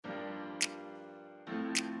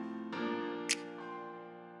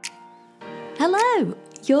Hello,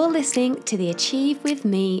 you're listening to the Achieve With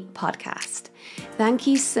Me podcast. Thank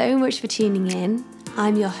you so much for tuning in.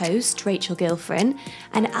 I'm your host, Rachel Gilfrin,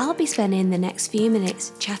 and I'll be spending the next few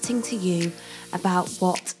minutes chatting to you about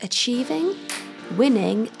what achieving,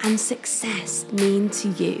 winning, and success mean to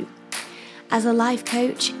you. As a life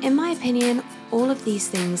coach, in my opinion, all of these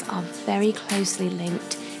things are very closely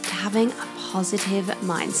linked to having a positive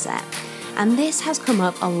mindset. And this has come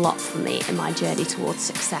up a lot for me in my journey towards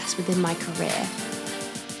success within my career.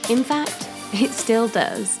 In fact, it still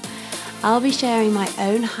does. I'll be sharing my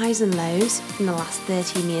own highs and lows from the last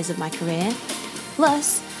 13 years of my career,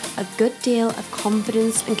 plus a good deal of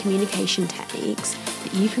confidence and communication techniques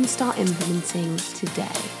that you can start implementing today.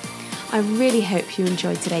 I really hope you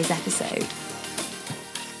enjoyed today's episode.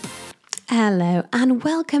 Hello, and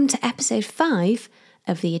welcome to episode 5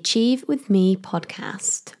 of the Achieve With Me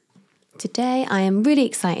podcast. Today, I am really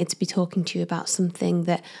excited to be talking to you about something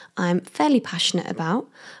that I'm fairly passionate about.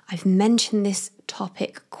 I've mentioned this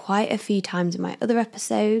topic quite a few times in my other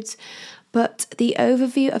episodes, but the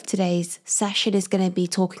overview of today's session is going to be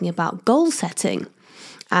talking about goal setting,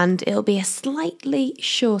 and it'll be a slightly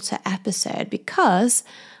shorter episode because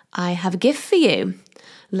I have a gift for you,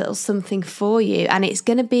 a little something for you, and it's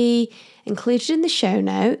going to be included in the show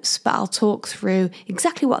notes, but I'll talk through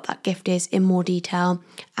exactly what that gift is in more detail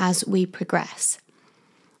as we progress.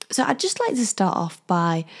 So I'd just like to start off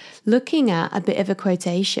by looking at a bit of a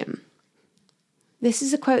quotation. This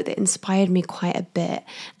is a quote that inspired me quite a bit,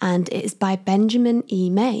 and it is by Benjamin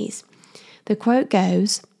E. Mays. The quote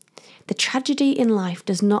goes, "The tragedy in life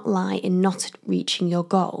does not lie in not reaching your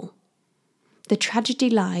goal. The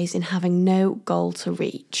tragedy lies in having no goal to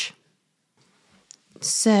reach."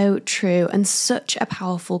 So true, and such a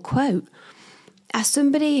powerful quote. As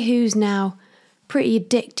somebody who's now pretty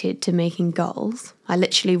addicted to making goals, I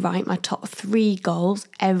literally write my top 3 goals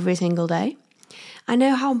every single day. I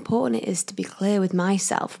know how important it is to be clear with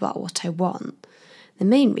myself about what I want. The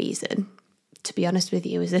main reason, to be honest with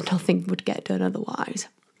you, is that nothing would get done otherwise.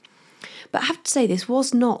 But I have to say, this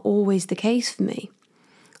was not always the case for me.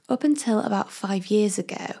 Up until about 5 years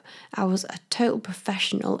ago, I was a total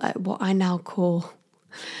professional at what I now call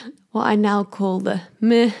the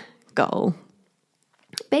meh goal.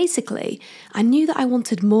 Basically, I knew that I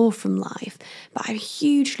wanted more from life, but I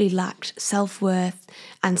hugely lacked self-worth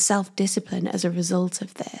and self-discipline as a result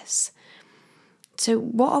of this. So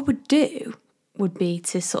what I would do would be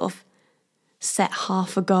to sort of set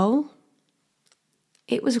half a goal.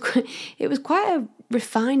 It was quite a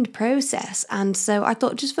refined process, and so I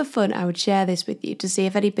thought just for fun I would share this with you to see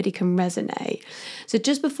if anybody can resonate. So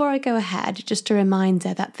just before I go ahead, just a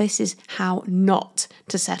reminder that this is how not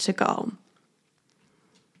to set a goal.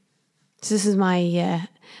 So this is my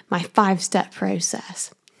 5-step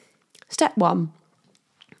process. Step 1,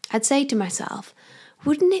 I'd say to myself,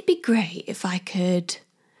 wouldn't it be great if I could ...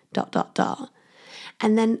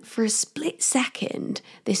 And then for a split second,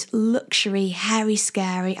 this luxury, hairy,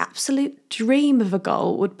 scary, absolute dream of a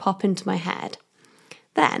goal would pop into my head.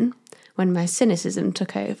 Then, when my cynicism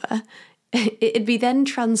took over, it'd be then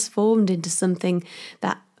transformed into something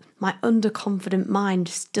that my underconfident mind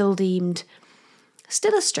still deemed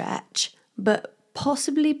still a stretch, but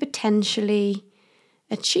possibly potentially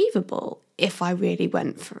achievable if I really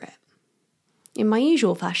went for it. In my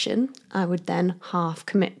usual fashion, I would then half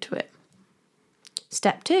commit to it.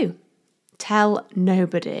 Step 2, tell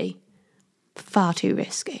nobody. Far too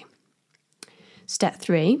risky. Step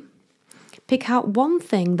 3, pick out one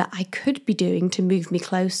thing that I could be doing to move me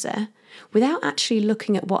closer without actually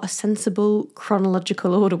looking at what a sensible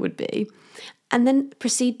chronological order would be, and then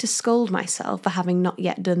proceed to scold myself for having not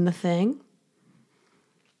yet done the thing.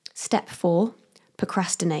 Step 4,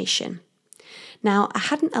 procrastination. Now, I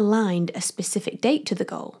hadn't aligned a specific date to the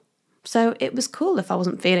goal, so it was cool if I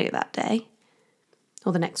wasn't feeling it that day,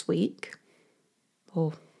 or the next week,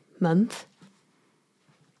 or month.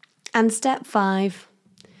 And step 5,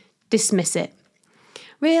 dismiss it.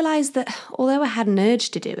 Realise that although I had an urge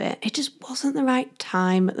to do it, it just wasn't the right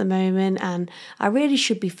time at the moment, and I really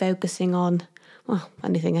should be focusing on,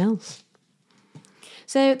 anything else.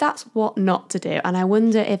 So that's what not to do, and I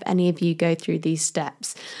wonder if any of you go through these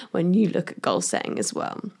steps when you look at goal setting as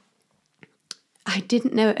well. I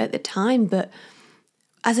didn't know it at the time, but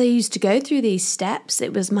as I used to go through these steps,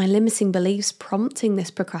 it was my limiting beliefs prompting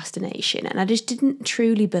this procrastination, and I just didn't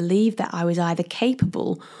truly believe that I was either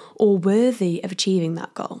capable or worthy of achieving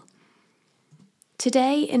that goal.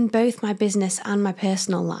 Today, in both my business and my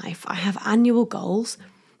personal life, I have annual goals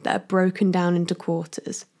that are broken down into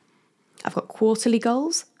quarters. I've got quarterly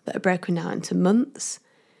goals that are broken down into months,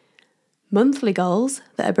 monthly goals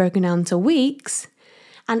that are broken down into weeks,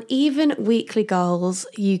 And even weekly goals,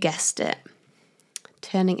 you guessed it,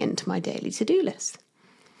 turning into my daily to-do list.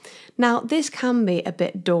 Now, this can be a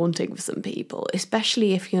bit daunting for some people,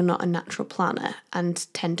 especially if you're not a natural planner and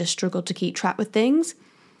tend to struggle to keep track with things.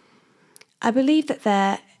 I believe that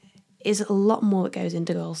there is a lot more that goes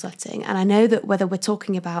into goal setting, and I know that whether we're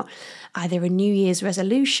talking about either a New Year's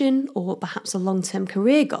resolution or perhaps a long-term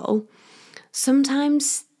career goal,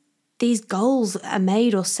 sometimes these goals are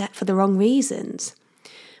made or set for the wrong reasons.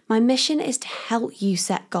 My mission is to help you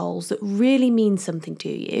set goals that really mean something to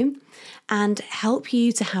you and help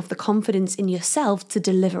you to have the confidence in yourself to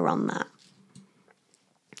deliver on that.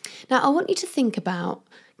 Now, I want you to think about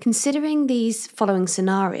considering these following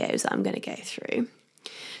scenarios that I'm going to go through.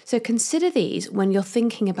 So consider these when you're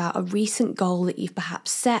thinking about a recent goal that you've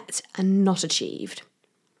perhaps set and not achieved.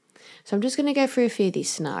 So I'm just going to go through a few of these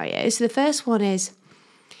scenarios. So the first one is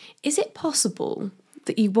it possible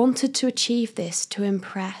that you wanted to achieve this to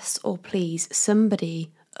impress or please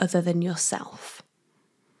somebody other than yourself?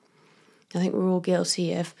 I think we're all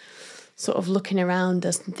guilty of sort of looking around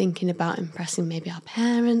us and thinking about impressing maybe our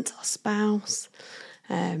parents, our spouse,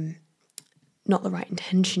 not the right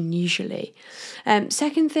intention usually.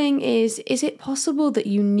 Second thing is it possible that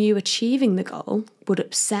you knew achieving the goal would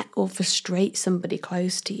upset or frustrate somebody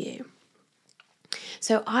close to you?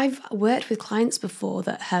 So I've worked with clients before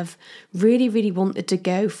that have really, really wanted to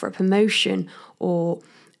go for a promotion or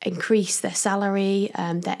increase their salary,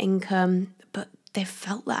 their income, but they've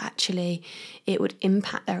felt that actually it would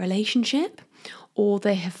impact their relationship, or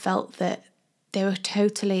they have felt that they were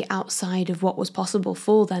totally outside of what was possible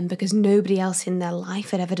for them because nobody else in their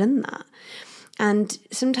life had ever done that. And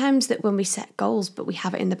sometimes that when we set goals, but we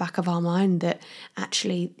have it in the back of our mind that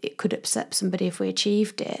actually it could upset somebody if we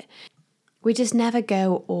achieved it, we just never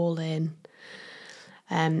go all in.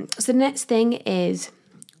 So the next thing is,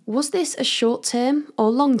 was this a short-term or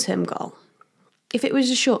long-term goal? If it was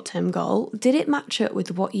a short-term goal, did it match up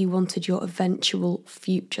with what you wanted your eventual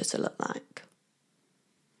future to look like?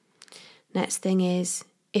 Next thing is,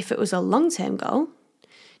 if it was a long-term goal,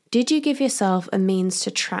 did you give yourself a means to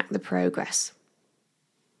track the progress?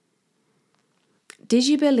 Did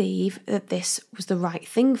you believe that this was the right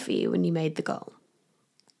thing for you when you made the goal?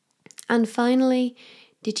 And finally,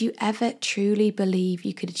 did you ever truly believe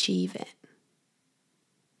you could achieve it?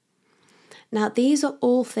 Now, these are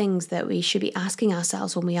all things that we should be asking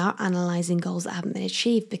ourselves when we are analysing goals that haven't been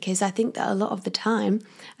achieved, because I think that a lot of the time,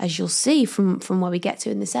 as you'll see from where we get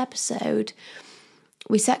to in this episode,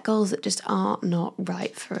 we set goals that just are not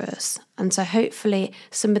right for us. And so hopefully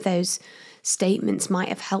some of those statements might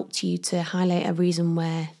have helped you to highlight a reason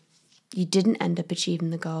where you didn't end up achieving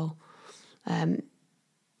the goal,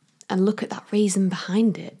 and look at that reason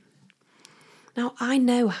behind it. Now, I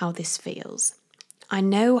know how this feels. I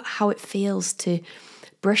know how it feels to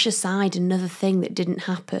brush aside another thing that didn't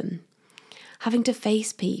happen. Having to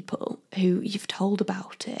face people who you've told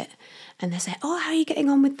about it and they say, "Oh, how are you getting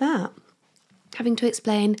on with that?" Having to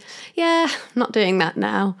explain, "Yeah, not doing that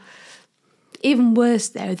now." Even worse,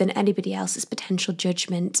 though, than anybody else's potential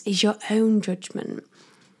judgment is your own judgment.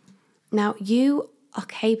 Now, you are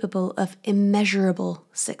capable of immeasurable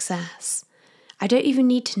success. I don't even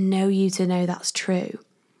need to know you to know that's true.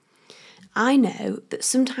 I know that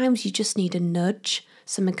sometimes you just need a nudge,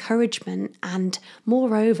 some encouragement, and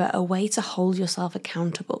moreover, a way to hold yourself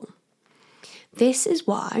accountable. This is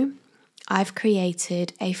why I've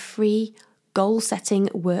created a free goal-setting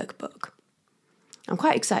workbook. I'm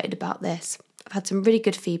quite excited about this. I've had some really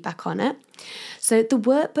good feedback on it. So the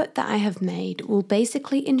workbook that I have made will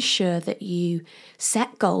basically ensure that you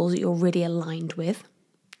set goals that you're really aligned with,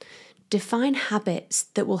 define habits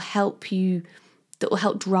that will help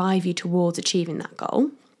drive you towards achieving that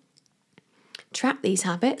goal, track these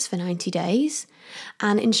habits for 90 days,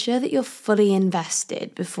 and ensure that you're fully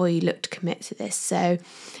invested before you look to commit to this. So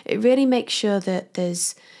it really makes sure that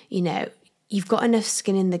there's, you've got enough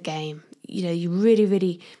skin in the game. You're really,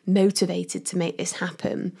 really motivated to make this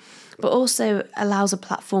happen, but also allows a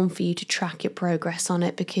platform for you to track your progress on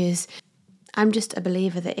it, because I'm just a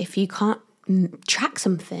believer that if you can't track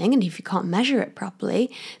something and if you can't measure it properly,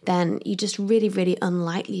 then you're just really, really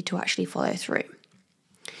unlikely to actually follow through.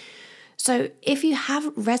 So if you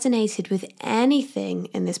have resonated with anything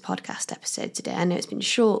in this podcast episode today, I know it's been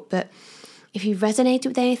short, but if you've resonated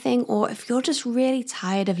with anything, or if you're just really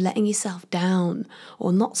tired of letting yourself down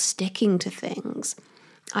or not sticking to things,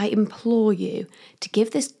 I implore you to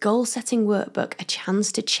give this goal-setting workbook a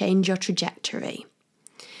chance to change your trajectory.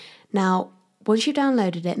 Now, once you've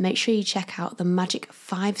downloaded it, make sure you check out the magic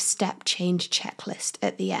 5-step change checklist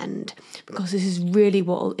at the end, because this is really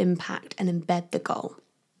what will impact and embed the goal.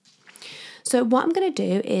 So what I'm going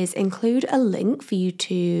to do is include a link for you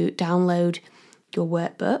to download your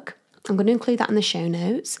workbook. I'm going to include that in the show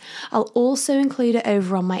notes. I'll also include it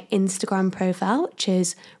over on my Instagram profile, which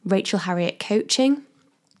is Rachel Harriet Coaching.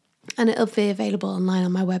 And it'll be available online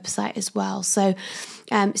on my website as well. So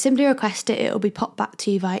simply request it. It'll be popped back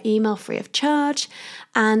to you via email free of charge.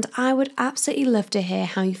 And I would absolutely love to hear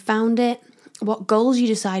how you found it, what goals you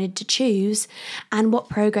decided to choose, and what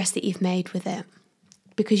progress that you've made with it.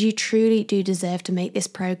 Because you truly do deserve to make this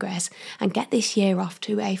progress and get this year off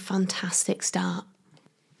to a fantastic start.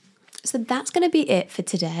 So that's going to be it for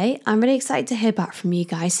today. I'm really excited to hear back from you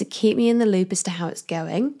guys, so keep me in the loop as to how it's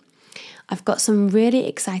going. I've got some really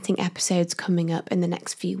exciting episodes coming up in the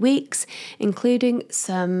next few weeks, including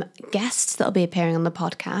some guests that'll be appearing on the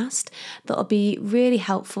podcast that'll be really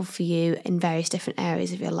helpful for you in various different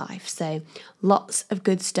areas of your life. So lots of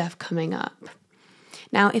good stuff coming up.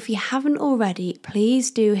 Now, if you haven't already, please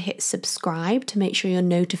do hit subscribe to make sure you're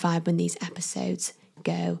notified when these episodes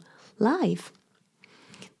go live.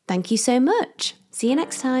 Thank you so much. See you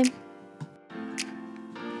next time.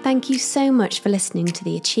 Thank you so much for listening to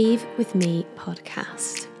the Achieve With Me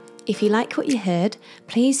podcast. If you like what you heard,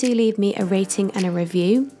 please do leave me a rating and a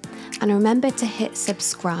review. And remember to hit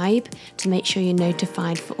subscribe to make sure you're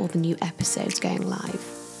notified for all the new episodes going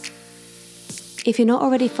live. If you're not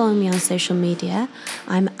already following me on social media,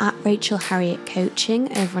 I'm at Rachel Harriet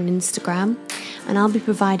Coaching over on Instagram, and I'll be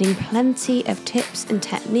providing plenty of tips and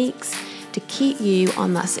techniques to keep you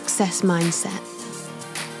on that success mindset.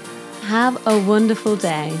 Have a wonderful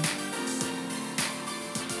day.